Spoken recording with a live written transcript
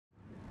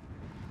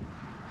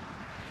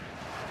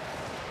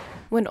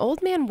When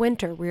Old Man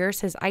Winter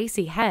rears his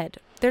icy head,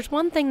 there's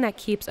one thing that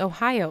keeps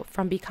Ohio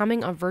from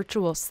becoming a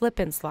virtual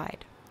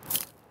slip-and-slide: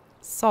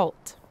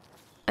 salt.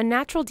 A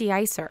natural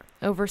de-icer,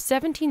 over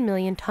 17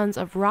 million tons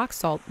of rock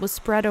salt was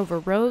spread over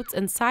roads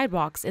and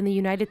sidewalks in the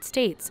United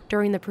States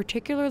during the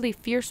particularly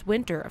fierce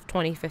winter of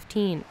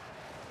 2015.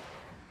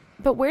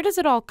 But where does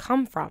it all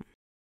come from?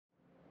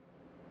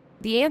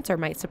 The answer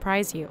might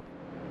surprise you.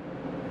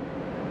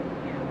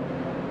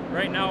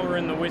 Right now we're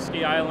in the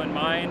Whiskey Island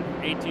mine,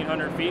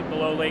 1,800 feet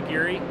below Lake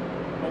Erie,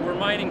 but we're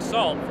mining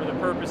salt for the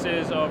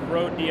purposes of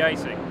road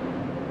de-icing.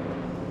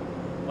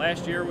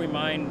 Last year we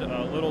mined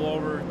a little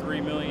over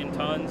 3 million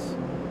tons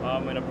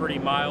in a pretty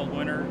mild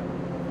winter.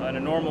 In a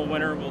normal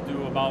winter we'll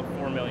do about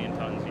 4 million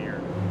tons a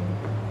year.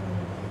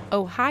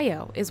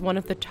 Ohio is one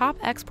of the top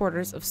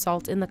exporters of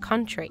salt in the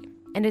country,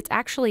 and it's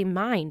actually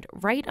mined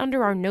right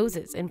under our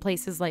noses in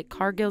places like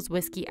Cargill's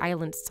Whiskey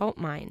Island salt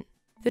mine.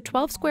 The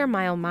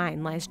 12-square-mile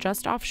mine lies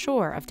just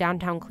offshore of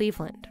downtown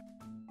Cleveland.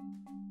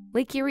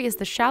 Lake Erie is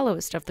the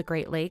shallowest of the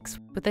Great Lakes,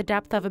 with a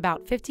depth of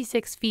about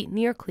 56 feet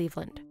near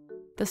Cleveland.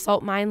 The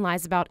salt mine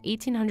lies about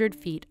 1,800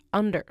 feet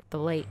under the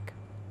lake.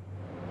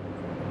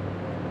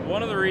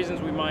 One of the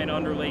reasons we mine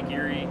under Lake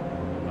Erie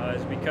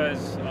is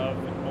because of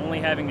only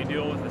having to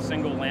deal with a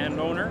single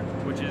landowner,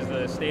 which is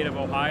the state of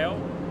Ohio,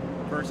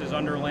 versus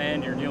under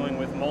land you're dealing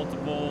with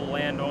multiple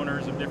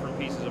landowners of different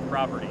pieces of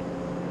property.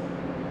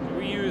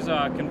 We use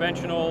a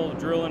conventional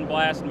drill and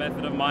blast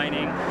method of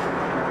mining.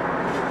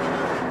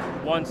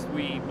 Once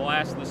we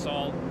blast the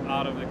salt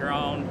out of the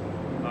ground,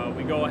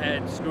 we go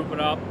ahead, scoop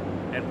it up,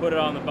 and put it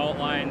on the belt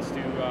lines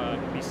to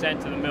be sent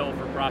to the mill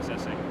for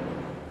processing.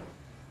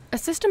 A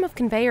system of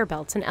conveyor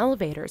belts and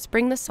elevators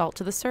bring the salt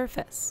to the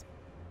surface.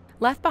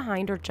 Left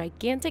behind are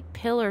gigantic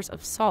pillars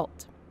of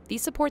salt.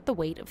 These support the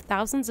weight of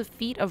thousands of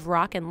feet of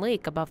rock and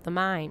lake above the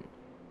mine.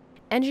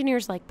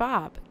 Engineers like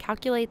Bob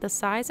calculate the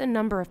size and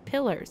number of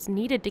pillars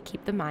needed to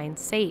keep the mine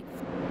safe.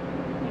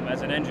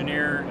 As an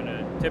engineer, in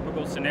a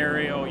typical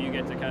scenario, you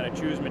get to kind of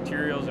choose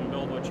materials and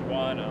build what you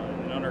want. In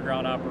an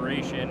underground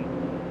operation,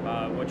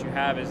 what you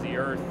have is the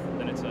earth,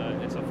 and it's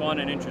a fun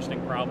and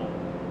interesting problem.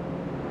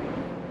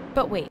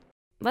 But wait,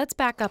 let's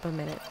back up a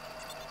minute.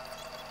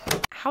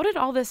 How did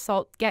all this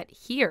salt get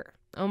here,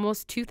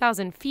 almost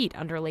 2,000 feet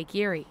under Lake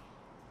Erie?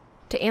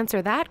 To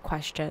answer that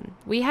question,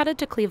 we headed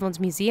to Cleveland's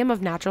Museum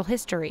of Natural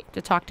History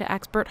to talk to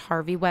expert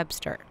Harvey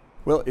Webster.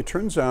 Well, it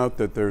turns out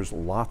that there's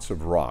lots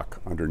of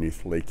rock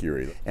underneath Lake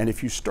Erie. And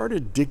if you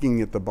started digging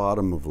at the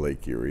bottom of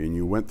Lake Erie and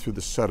you went through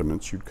the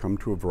sediments, you'd come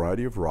to a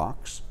variety of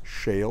rocks,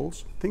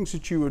 shales, things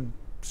that you would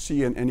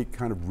see in any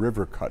kind of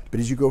river cut. But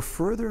as you go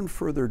further and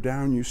further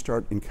down, you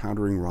start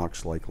encountering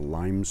rocks like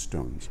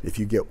limestones. If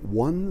you get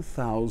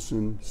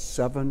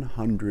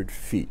 1,700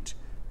 feet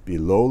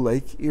below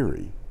Lake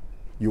Erie,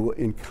 you will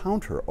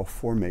encounter a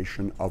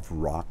formation of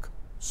rock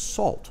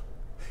salt.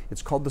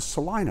 It's called the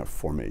Salina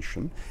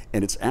Formation,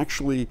 and it's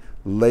actually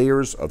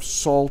layers of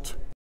salt.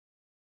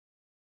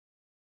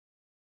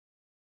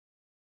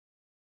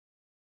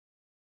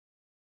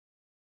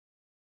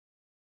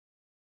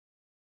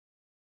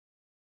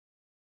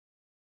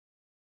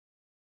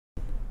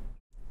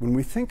 When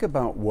we think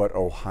about what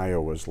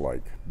Ohio was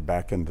like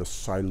back in the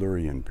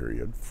Silurian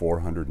period,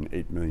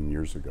 408 million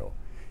years ago,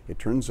 it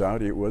turns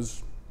out it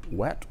was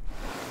wet.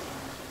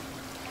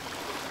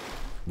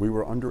 We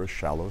were under a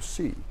shallow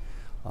sea,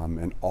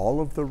 and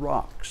all of the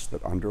rocks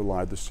that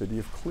underlie the city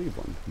of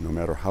Cleveland, no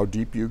matter how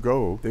deep you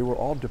go, they were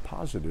all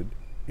deposited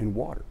in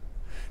water.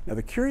 Now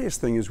the curious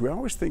thing is we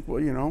always think, well,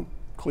 you know,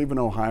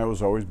 Cleveland, Ohio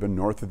has always been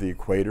north of the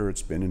equator.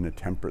 It's been in a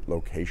temperate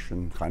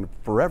location kind of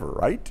forever,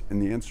 right?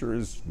 And the answer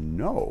is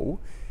no.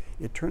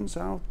 It turns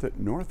out that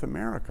North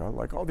America,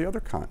 like all the other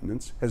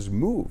continents, has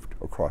moved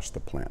across the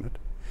planet.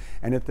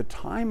 And at the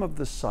time of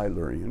the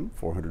Silurian,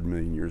 400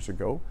 million years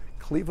ago,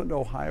 Cleveland,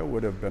 Ohio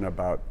would have been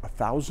about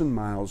 1,000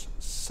 miles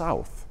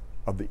south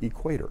of the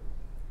equator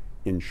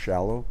in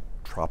shallow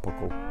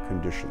tropical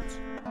conditions.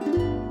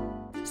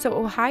 So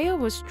Ohio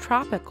was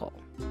tropical.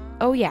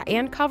 Oh yeah,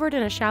 and covered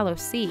in a shallow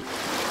sea.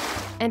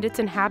 And its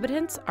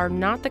inhabitants are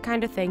not the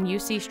kind of thing you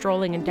see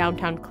strolling in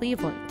downtown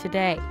Cleveland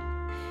today.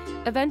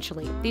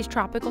 Eventually, these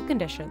tropical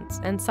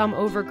conditions and some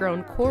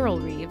overgrown coral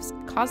reefs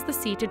caused the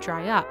sea to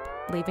dry up,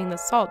 leaving the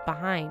salt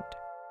behind.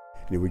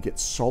 And it would get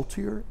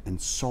saltier and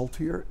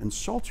saltier and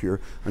saltier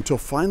until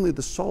finally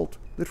the salt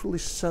literally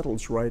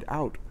settles right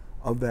out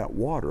of that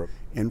water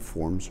and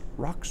forms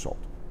rock salt.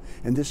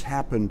 And this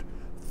happened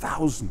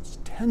thousands,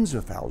 tens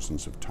of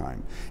thousands of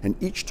times. And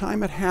each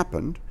time it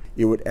happened,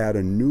 it would add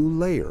a new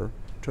layer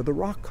to the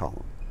rock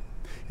column.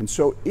 And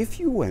so if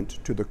you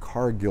went to the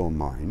Cargill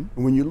mine,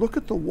 and when you look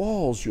at the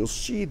walls, you'll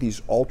see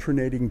these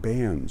alternating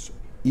bands.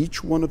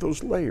 Each one of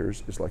those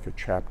layers is like a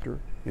chapter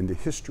in the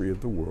history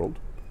of the world,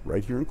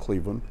 right here in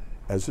Cleveland,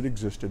 as it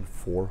existed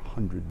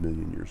 400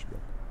 million years ago.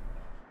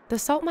 The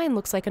salt mine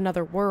looks like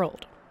another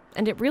world,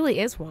 and it really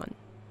is one.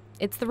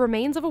 It's the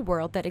remains of a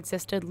world that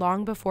existed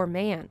long before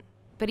man.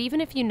 But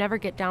even if you never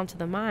get down to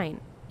the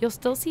mine, you'll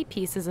still see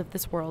pieces of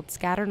this world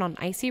scattered on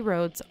icy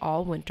roads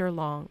all winter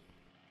long.